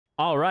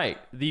All right,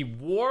 the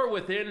War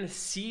Within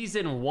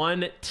Season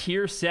 1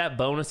 tier set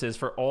bonuses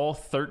for all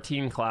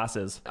 13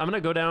 classes. I'm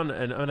going to go down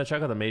and I'm going to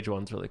check out the mage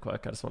ones really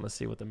quick. I just want to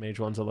see what the mage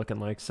ones are looking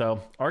like. So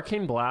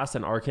Arcane Blast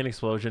and Arcane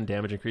Explosion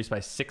damage increased by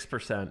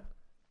 6%.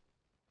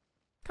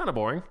 Kind of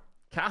boring.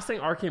 Casting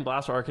Arcane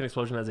Blast or Arcane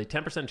Explosion has a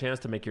 10% chance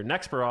to make your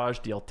next barrage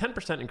deal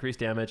 10% increased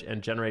damage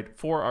and generate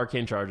 4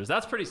 arcane charges.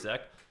 That's pretty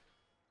sick.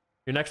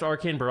 Your next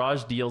Arcane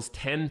Barrage deals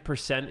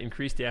 10%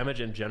 increased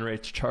damage and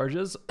generates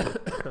charges.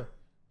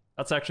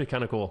 That's actually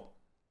kind of cool.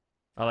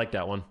 I like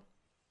that one.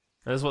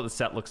 This is what the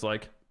set looks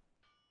like.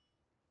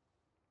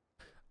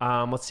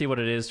 Let's see what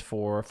it is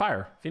for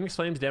fire. Phoenix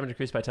Flames damage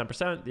increased by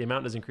 10%. The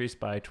amount is increased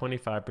by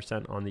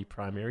 25% on the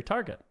primary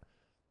target.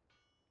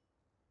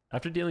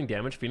 After dealing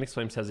damage, Phoenix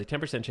Flames has a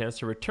 10% chance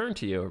to return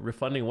to you,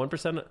 refunding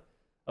 1%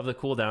 of the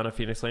cooldown of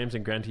Phoenix Flames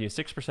and granting you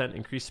 6%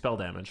 increased spell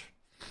damage.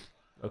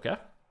 Okay.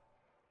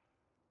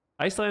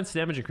 Ice Lance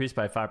damage increased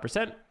by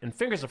 5%, and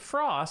Fingers of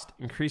Frost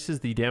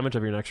increases the damage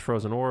of your next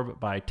frozen orb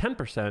by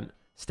 10%,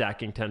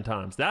 stacking 10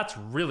 times. That's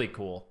really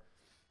cool.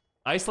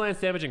 Ice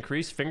Lance damage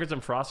increased, Fingers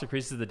of Frost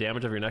increases the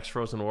damage of your next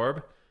frozen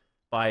orb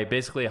by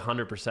basically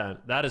 100%.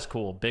 That is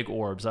cool. Big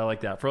orbs. I like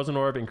that. Frozen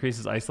orb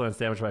increases Ice Lance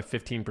damage by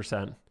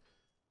 15%.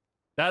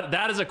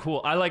 That is a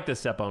cool... I like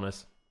this set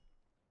bonus.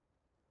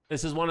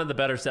 This is one of the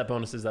better set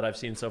bonuses that I've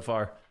seen so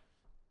far.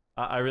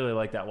 I really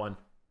like that one.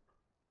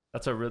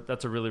 That's a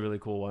really, really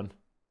cool one.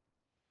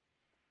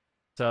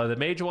 So the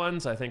mage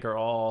ones, I think, are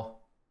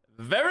all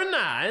very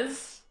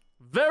nice.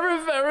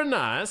 Very, very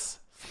nice.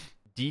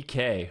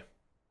 DK.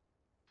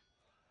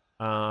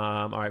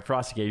 All right,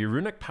 Frosty. Your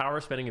runic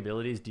power spending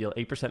abilities deal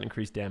 8%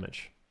 increased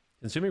damage.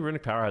 Consuming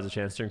runic power has a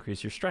chance to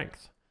increase your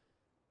strength.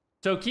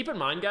 So keep in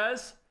mind,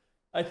 guys,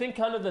 I think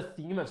kind of the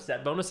theme of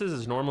set bonuses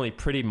is normally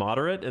pretty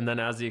moderate, and then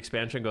as the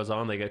expansion goes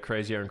on, they get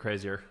crazier and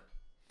crazier.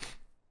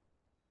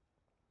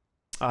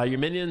 Your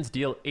minions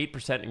deal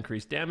 8%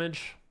 increased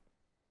damage.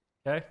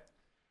 Okay.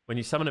 When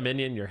you summon a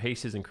minion, your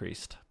haste is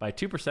increased by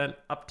 2%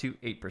 up to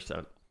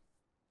 8%.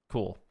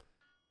 Cool.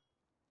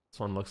 This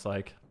one looks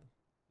like...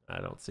 I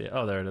don't see it.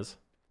 Oh, there it is.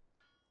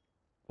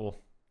 Cool.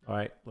 All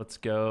right, let's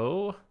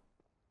go.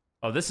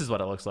 Oh, this is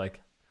what it looks like.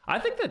 I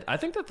think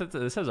that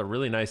this has a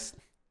really nice...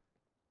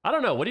 I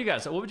don't know. What do you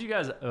guys... What would you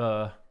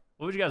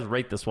guys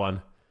rate this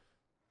one?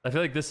 I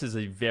feel like this is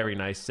a very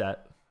nice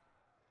set.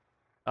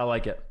 I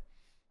like it.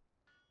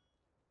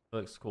 It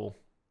looks cool.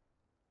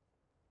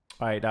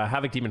 All right,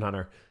 Havoc Demon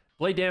Hunter.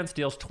 Blade Dance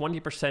deals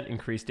 20%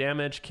 increased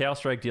damage. Chaos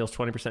Strike deals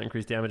 20%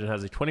 increased damage and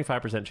has a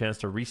 25% chance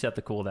to reset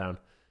the cooldown.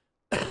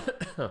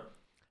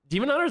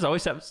 Demon Hunters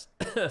always have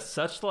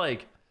such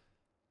like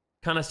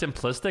kind of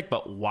simplistic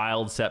but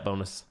wild set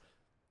bonus.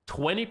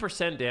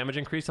 20% damage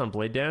increase on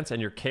Blade Dance,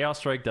 and your Chaos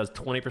Strike does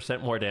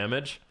 20% more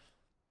damage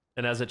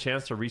and has a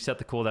chance to reset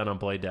the cooldown on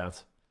Blade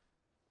Dance.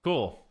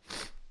 Cool.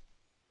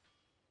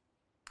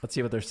 Let's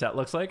see what their set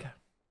looks like.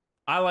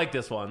 I like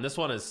this one. This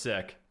one is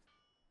sick.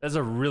 That's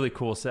a really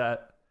cool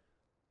set.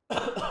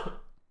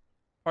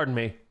 Pardon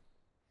me.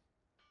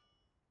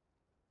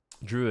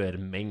 Druid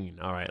main.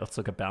 All right, let's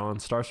look at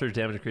balance. Star Surge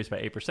damage increased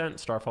by 8%.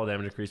 Starfall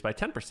damage increased by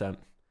 10%.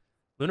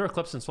 Lunar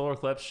Eclipse and Solar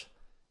Eclipse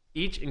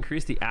each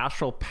increase the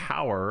astral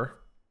power.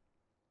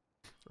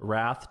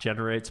 Wrath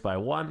generates by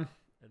 1,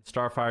 and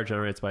Starfire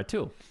generates by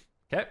 2.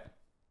 Okay.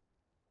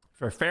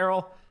 For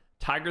Feral,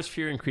 Tiger's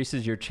Fury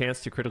increases your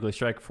chance to critically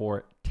strike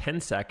for 10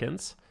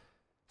 seconds,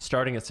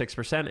 starting at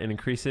 6%, and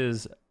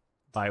increases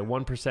by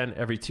 1%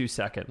 every 2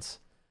 seconds.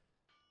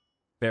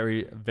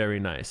 Very, very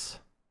nice.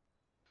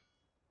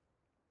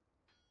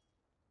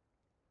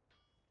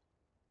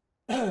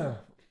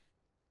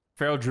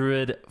 Feral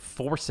Druid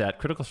 4 set.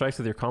 Critical strikes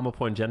with your combo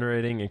point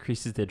generating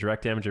increases the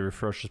direct damage of your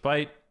Ferocious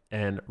Bite,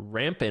 and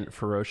Rampant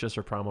Ferocious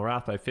or Primal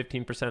Wrath by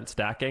 15%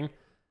 stacking.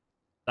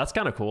 That's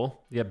kind of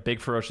cool. You have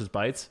big Ferocious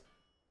Bites.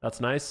 That's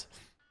nice.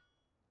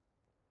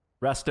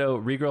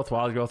 Resto, Regrowth,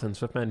 Wild Growth, and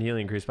Swiftman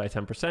healing increased by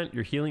 10%.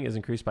 Your healing is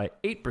increased by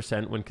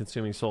 8% when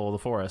consuming Soul of the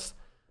Forest.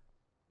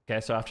 Okay,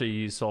 so after you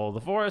use Soul of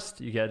the Forest,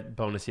 you get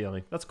bonus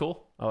healing. That's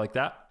cool. I like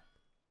that.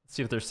 Let's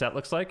see what their set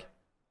looks like.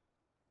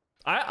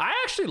 I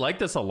actually like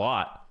this a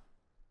lot.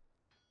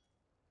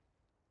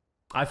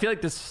 I feel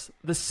like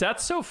the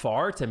sets so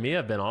far, to me,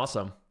 have been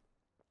awesome.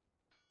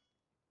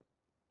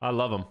 I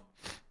love them.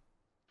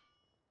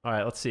 All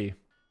right, let's see.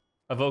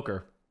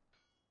 Evoker.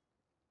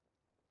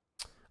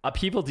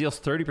 Upheaval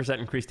deals 30%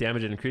 increased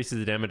damage and increases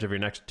the damage of your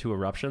next 2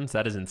 eruptions.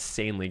 That is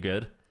insanely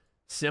good.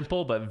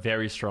 Simple, but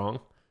very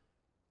strong.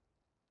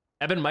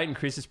 Ebon Might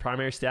increases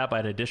primary stat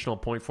by an additional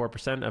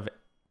 0.4% of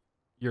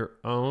your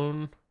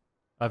own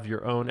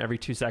every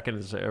 2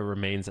 seconds it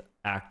remains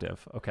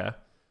active. Okay.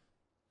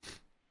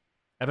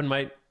 Ebon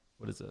Might,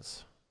 what is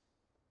this?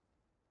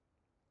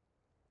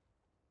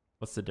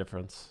 What's the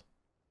difference?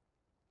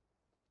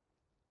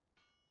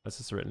 That's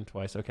just written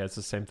twice. Okay, it's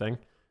the same thing.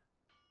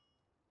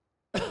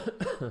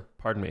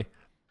 Pardon me.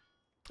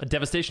 A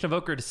Devastation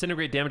Evoker,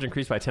 Disintegrate damage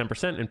increased by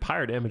 10%, and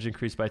Pyre damage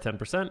increased by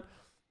 10%.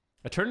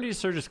 Eternity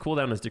Surge's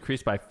cooldown is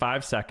decreased by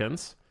 5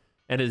 seconds,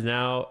 and is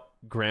now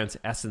grants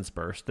Essence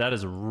Burst. That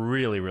is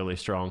really, really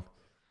strong.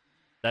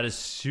 That is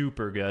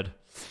super good.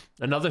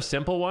 Another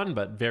simple one,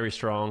 but very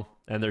strong.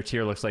 And their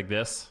tier looks like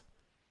this.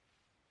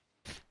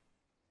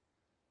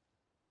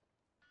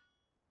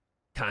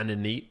 Kind of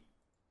neat.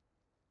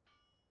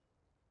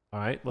 All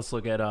right, let's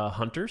look at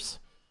hunters.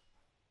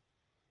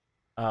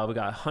 We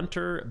got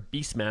Hunter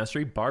Beast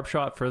Mastery. Barb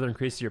Shot further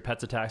increases your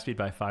pet's attack speed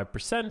by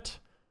 5%.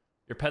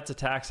 Your pet's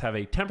attacks have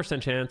a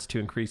 10% chance to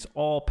increase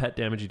all pet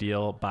damage you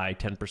deal by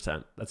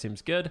 10%. That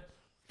seems good.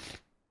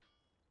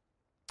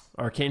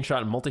 Arcane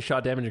Shot and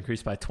Multi-Shot damage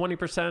increased by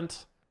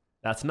 20%.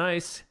 That's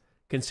nice.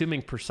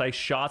 Consuming precise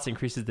shots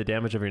increases the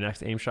damage of your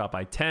next aim shot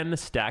by 10,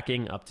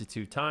 stacking up to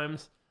 2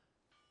 times.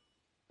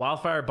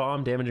 Wildfire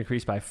Bomb damage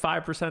increased by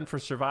 5% for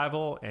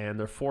survival, and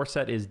their 4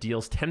 set is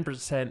deals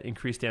 10%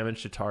 increased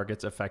damage to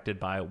targets affected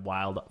by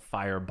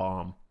Wildfire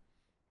Bomb.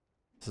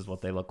 This is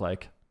what they look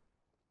like.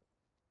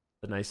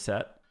 A nice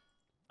set.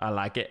 I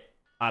like it.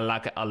 I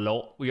like it a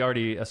lot. We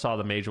already saw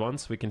the mage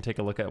ones. We can take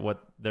a look at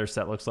what their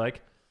set looks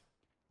like.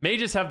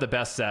 Mages have the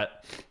best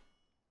set.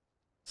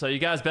 So you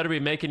guys better be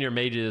making your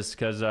mages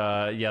because,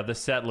 yeah, this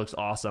set looks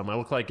awesome. I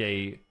look like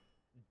a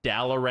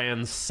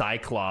Dalaran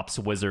Cyclops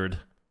wizard.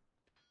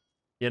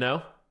 You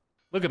know?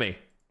 Look at me.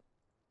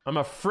 I'm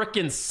a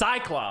frickin'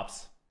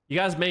 Cyclops. You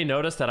guys may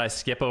notice that I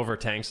skip over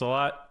tanks a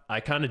lot. I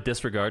kind of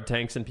disregard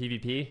tanks in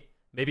PvP.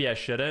 Maybe I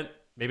shouldn't.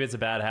 Maybe it's a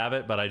bad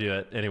habit, but I do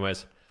it.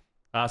 Anyways.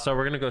 So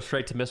we're going to go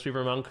straight to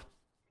Mistweaver Monk.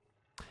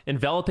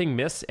 Enveloping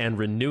Mist and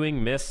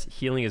Renewing Mist.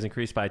 Healing is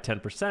increased by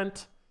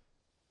 10%.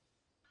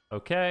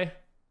 Okay.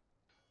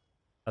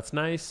 That's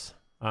nice.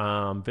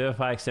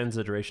 Vivify extends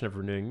the duration of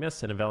Renewing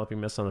Mist and Enveloping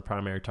Mist on the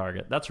primary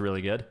target. That's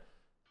really good.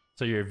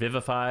 So your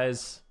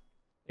Vivifies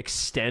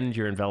extend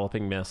your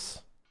Enveloping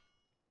Mist.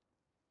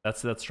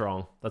 That's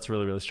strong. That's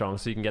really, really strong.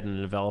 So you can get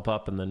an Envelop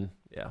up and then,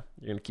 yeah,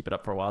 you're going to keep it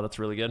up for a while. That's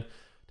really good.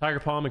 Tiger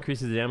Palm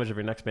increases the damage of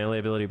your next melee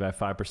ability by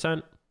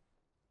 5%.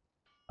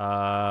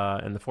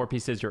 And the 4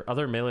 pieces, your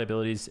other melee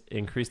abilities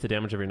increase the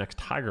damage of your next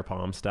Tiger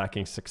Palm,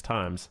 stacking 6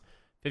 times.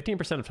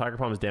 15% of Tiger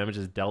Palm's damage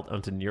is dealt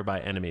onto nearby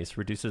enemies.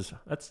 Reduces...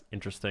 That's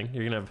interesting.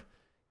 You're going to have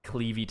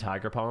cleavy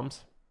Tiger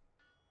Palms.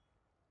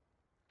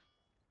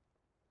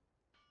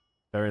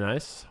 Very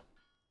nice.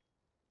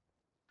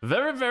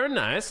 Very, very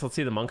nice. Let's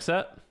see the Monk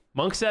set.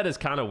 Monk set is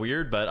kind of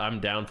weird, but I'm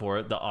down for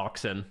it. The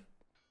Oxen.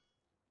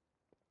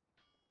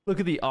 Look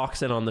at the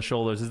Oxen on the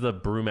shoulders. This is the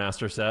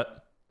Brewmaster set.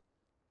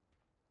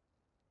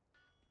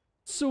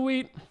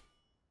 Sweet.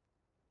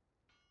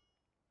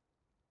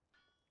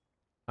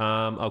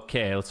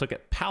 Okay, let's look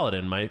at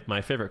Paladin,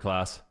 my favorite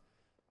class.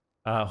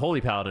 Holy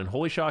Paladin.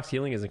 Holy Shock's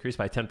healing is increased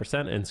by 10%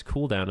 and its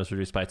cooldown is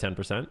reduced by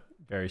 10%.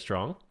 Very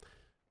strong.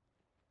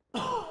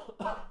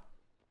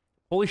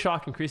 Holy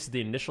Shock increases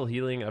the initial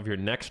healing of your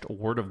next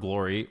Word of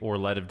Glory or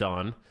Light of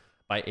Dawn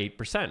by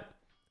 8%,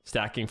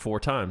 stacking 4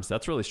 times.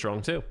 That's really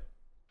strong too.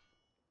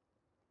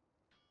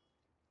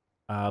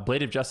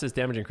 Blade of Justice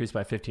damage increased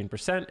by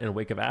 15% and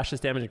Wake of Ashes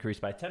damage increased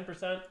by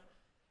 10%.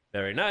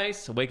 Very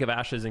nice. Wake of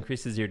Ashes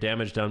increases your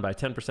damage done by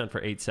 10%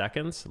 for 8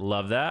 seconds.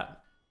 Love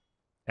that.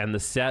 And the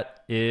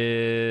set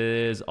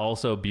is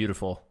also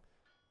beautiful.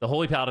 The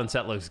Holy Paladin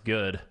set looks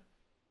good.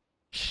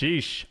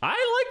 Sheesh. I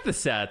like the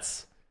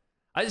sets.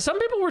 Some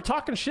people were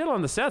talking shit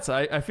on the sets.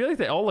 I feel like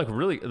they all look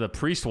really... The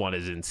Priest one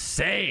is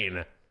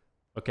insane.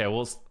 Okay,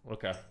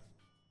 okay.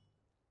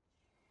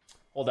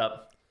 Hold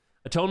up.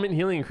 Atonement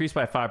healing increased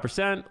by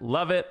 5%.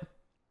 Love it.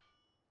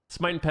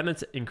 Smite and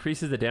Penance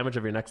increases the damage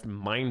of your next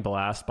Mind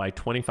Blast by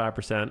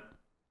 25%.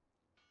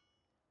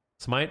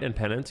 Smite and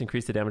Penance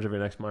increase the damage of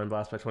your next Mind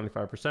Blast by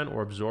 25%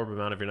 or absorb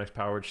amount of your next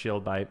Powered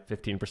Shield by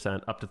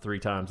 15% up to 3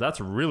 times. That's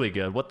really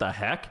good. What the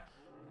heck?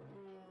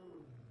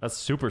 That's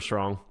super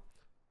strong.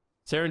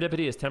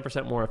 Serendipity is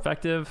 10% more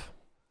effective.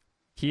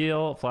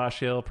 Heal, Flash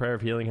Heal, Prayer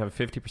of Healing have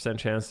a 50%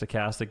 chance to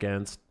cast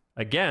against,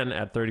 again,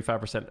 at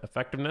 35%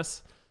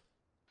 effectiveness.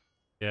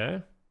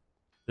 Yeah.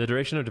 The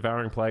duration of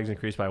Devouring Plagues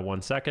increased by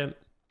 1 second.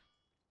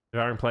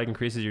 Devouring Plague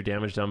increases your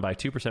damage done by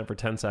 2% for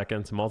 10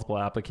 seconds. Multiple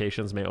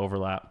applications may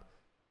overlap.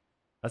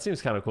 That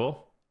seems kind of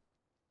cool.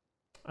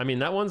 I mean,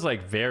 that one's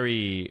like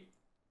very...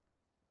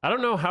 I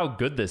don't know how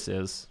good this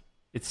is.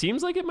 It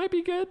seems like it might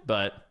be good,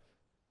 but...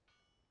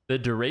 The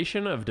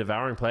duration of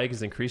Devouring Plague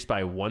is increased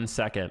by 1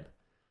 second.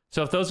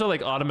 So if those are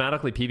like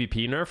automatically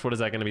PvP nerf, what is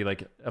that going to be?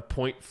 Like a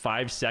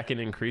 0.5 second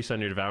increase on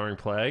your Devouring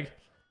Plague?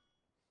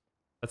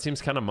 That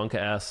seems kind of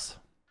Monka-esque.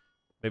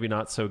 Maybe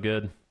not so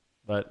good,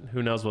 but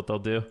who knows what they'll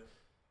do.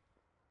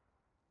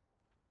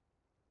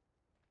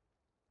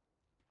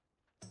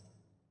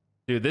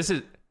 Dude,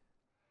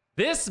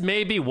 this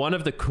may be one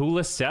of the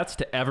coolest sets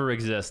to ever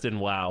exist in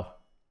WoW.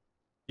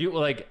 You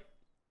like,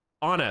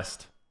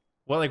 honest.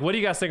 Well, like, what do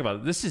you guys think about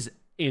it? This is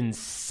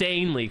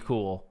insanely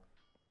cool.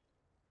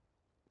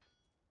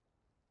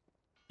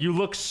 You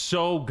look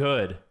so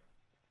good.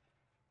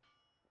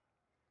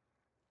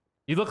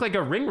 You look like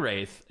a ring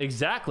wraith.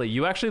 Exactly.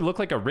 You actually look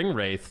like a ring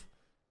wraith.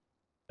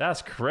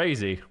 That's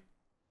crazy.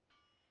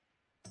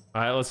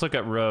 All right, let's look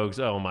at rogues.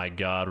 Oh my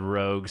god,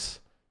 rogues.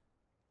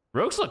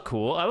 Rogues look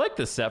cool. I like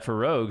this set for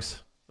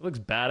rogues. It looks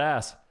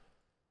badass.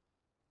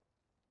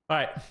 All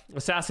right,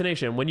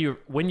 assassination. When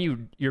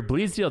your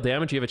bleeds deal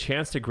damage, you have a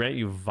chance to grant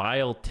you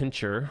vile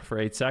tincture for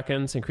 8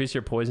 seconds. Increase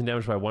your poison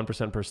damage by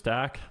 1% per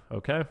stack.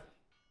 Okay.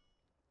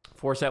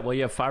 Forset. Well,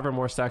 you have 5 or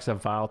more stacks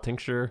of vile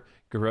tincture.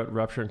 Garrote,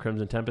 rupture, and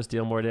crimson tempest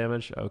deal more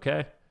damage.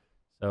 Okay.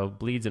 So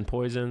bleeds and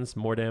poisons,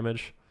 more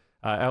damage.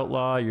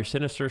 Outlaw. Your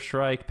sinister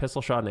strike,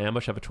 pistol shot, and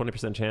ambush have a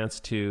 20% chance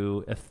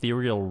to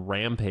ethereal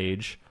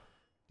rampage,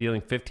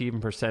 dealing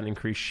 15%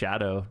 increased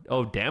shadow.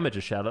 Oh, damage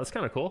is shadow. That's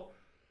kind of cool.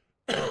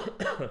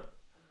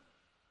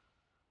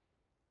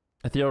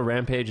 Ethereal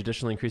Rampage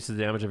additionally increases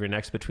the damage of your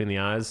next between the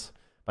eyes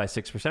by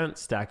 6%,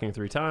 stacking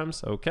 3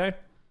 times. Okay.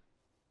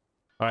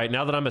 All right,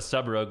 now that I'm a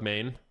sub-rogue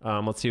main,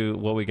 let's see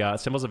what we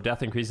got. Symbols of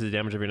Death increases the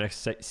damage of your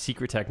next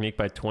secret technique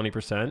by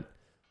 20%.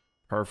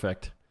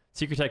 Perfect.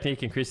 Secret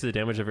technique increases the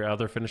damage of your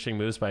other finishing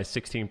moves by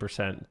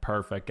 16%.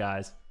 Perfect,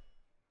 guys.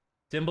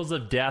 Symbols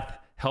of Death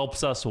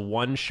helps us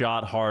one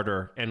shot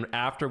harder. And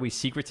after we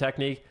secret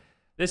technique,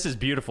 this is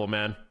beautiful,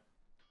 man.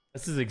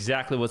 This is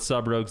exactly what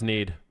sub-rogues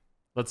need.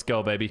 Let's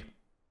go, baby.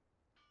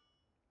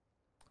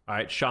 All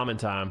right, Shaman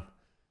time.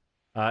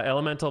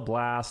 Elemental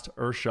Blast,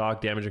 Earth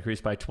Shock damage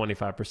increased by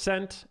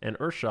 25%, and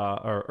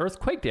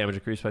Earthquake damage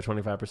increased by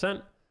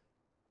 25%.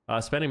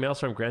 Spending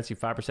Maelstrom grants you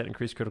 5%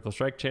 increased critical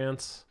strike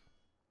chance,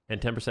 and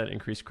 10%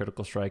 increased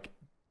critical strike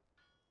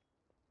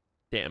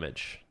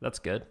damage. That's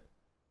good.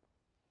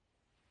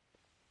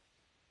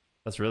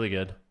 That's really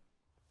good.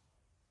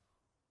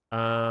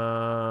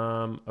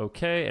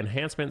 Okay,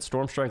 Enhancement,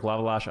 Storm Strike,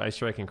 Lava Lash, Ice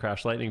Strike, and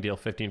Crash Lightning deal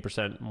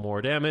 15%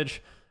 more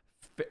damage.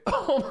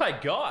 Oh my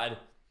god!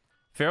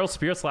 Feral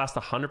Spirits last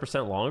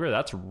 100% longer?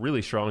 That's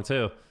really strong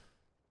too.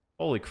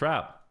 Holy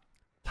crap.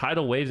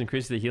 Tidal Waves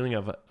increases the healing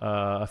of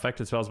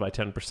affected spells by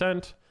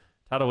 10%.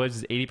 Tidal Waves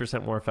is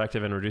 80% more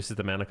effective and reduces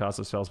the mana cost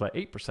of spells by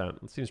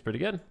 8%. That seems pretty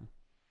good.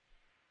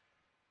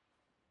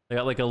 They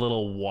got like a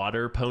little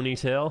water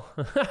ponytail.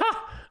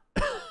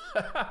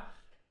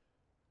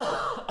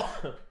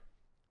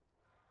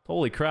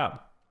 Holy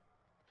crap.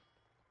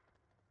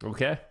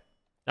 Okay.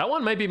 That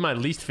one might be my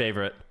least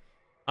favorite.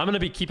 I'm going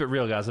to keep it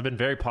real, guys. I've been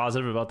very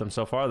positive about them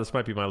so far. This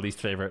might be my least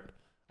favorite.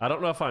 I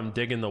don't know if I'm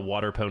digging the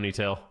water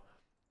ponytail.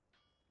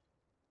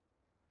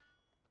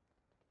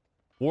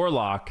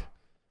 Warlock.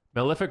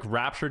 Malefic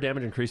Rapture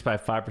damage increased by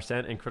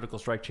 5% and critical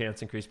strike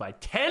chance increased by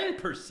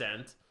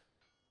 10%.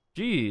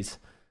 Jeez.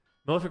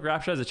 Malefic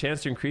Rapture has a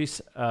chance to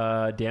increase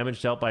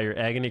damage dealt by your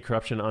Agony,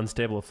 Corruption,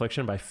 Unstable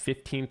Affliction by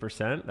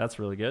 15%. That's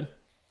really good.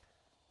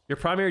 Your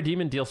primary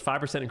demon deals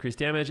 5% increased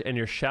damage, and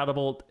your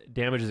Shadowbolt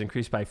damage is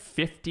increased by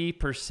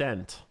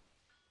 50%.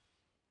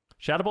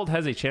 Shadowbolt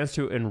has a chance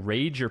to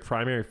enrage your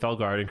primary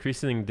Felguard,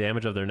 increasing the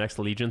damage of their next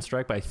Legion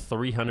strike by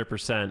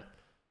 300%.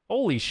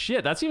 Holy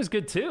shit, that seems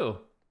good too.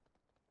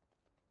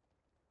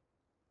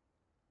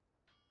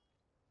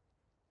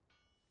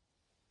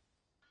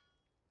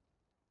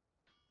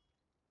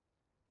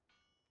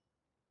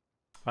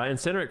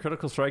 Incinerate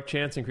critical strike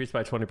chance increased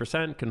by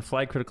 20%.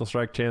 Conflag critical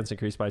strike chance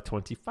increased by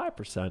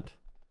 25%.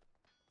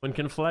 When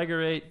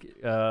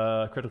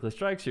Conflagrate critically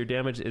strikes, your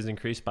damage is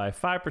increased by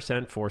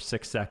 5% for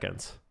 6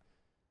 seconds.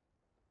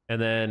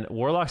 And then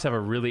Warlocks have a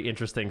really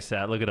interesting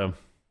set. Look at them.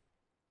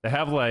 They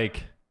have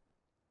like...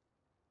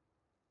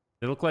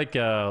 They look like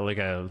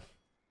a...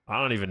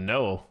 I don't even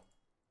know.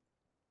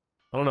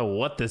 I don't know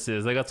what this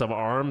is. They got some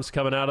arms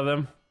coming out of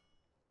them.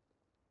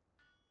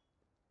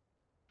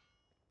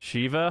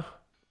 Shiva.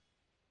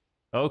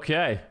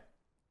 Okay.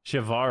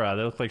 Shivara.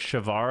 They look like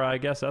Shivara, I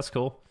guess. That's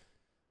cool.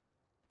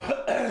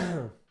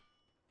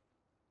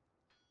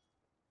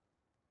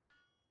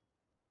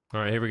 All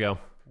right, here we go.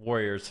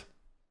 Warriors.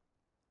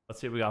 Let's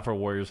see what we got for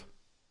warriors.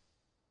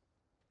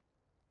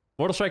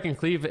 Mortal Strike and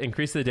Cleave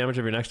increase the damage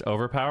of your next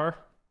Overpower.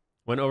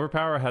 When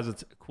Overpower has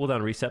its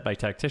cooldown reset by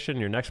Tactician,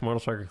 your next Mortal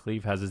Strike or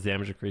Cleave has its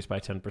damage increased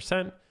by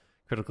 10%.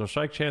 Critical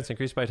Strike chance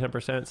increased by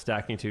 10%,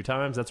 stacking 2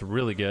 times. That's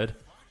really good.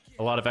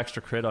 A lot of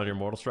extra crit on your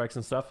Mortal Strikes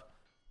and stuff.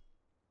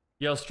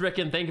 Yo,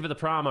 Stricken, thank you for the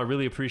prom. I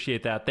really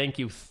appreciate that. Thank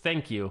you.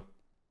 Thank you.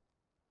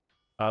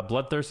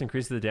 Bloodthirst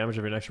increases the damage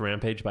of your next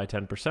Rampage by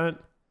 10%.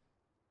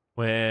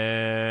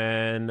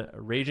 When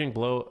Raging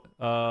Blow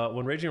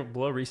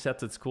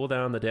resets its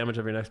cooldown, the damage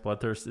of your next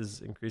Bloodthirst is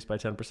increased by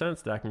 10%,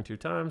 stacking 2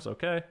 times.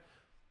 Okay.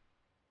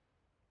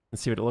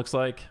 Let's see what it looks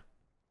like.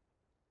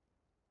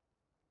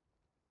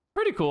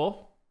 Pretty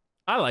cool.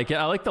 I like it.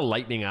 I like the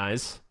lightning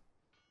eyes.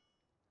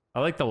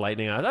 I think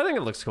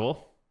it looks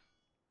cool.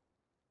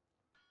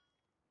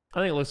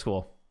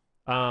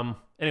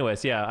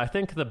 Anyways, yeah, I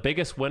think the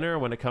biggest winner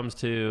when it comes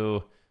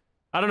to...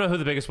 I don't know who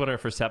the biggest winner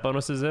for set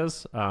bonuses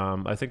is.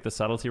 I think the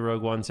Subtlety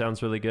Rogue one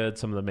sounds really good.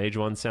 Some of the Mage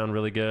ones sound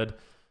really good.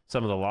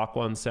 Some of the Lock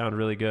ones sound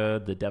really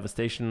good. The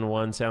Devastation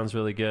one sounds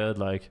really good.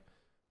 Like,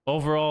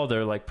 overall,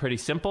 they're like pretty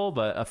simple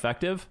but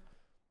effective.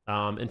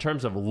 In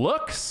terms of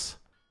looks,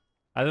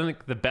 I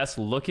think the best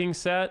looking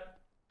set,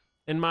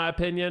 in my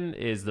opinion,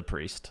 is the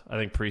Priest. I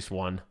think Priest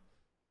won.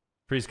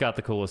 Priest got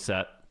the coolest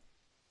set.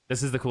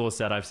 This is the coolest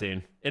set I've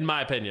seen, in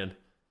my opinion.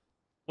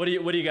 What do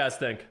you guys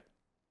think?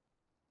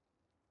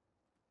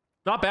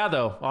 Not bad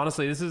though.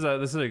 Honestly, this is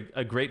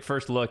a great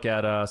first look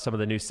at some of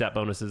the new set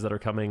bonuses that are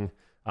coming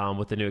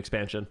with the new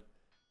expansion.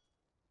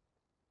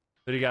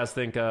 Who do you guys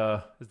think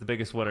is the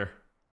biggest winner?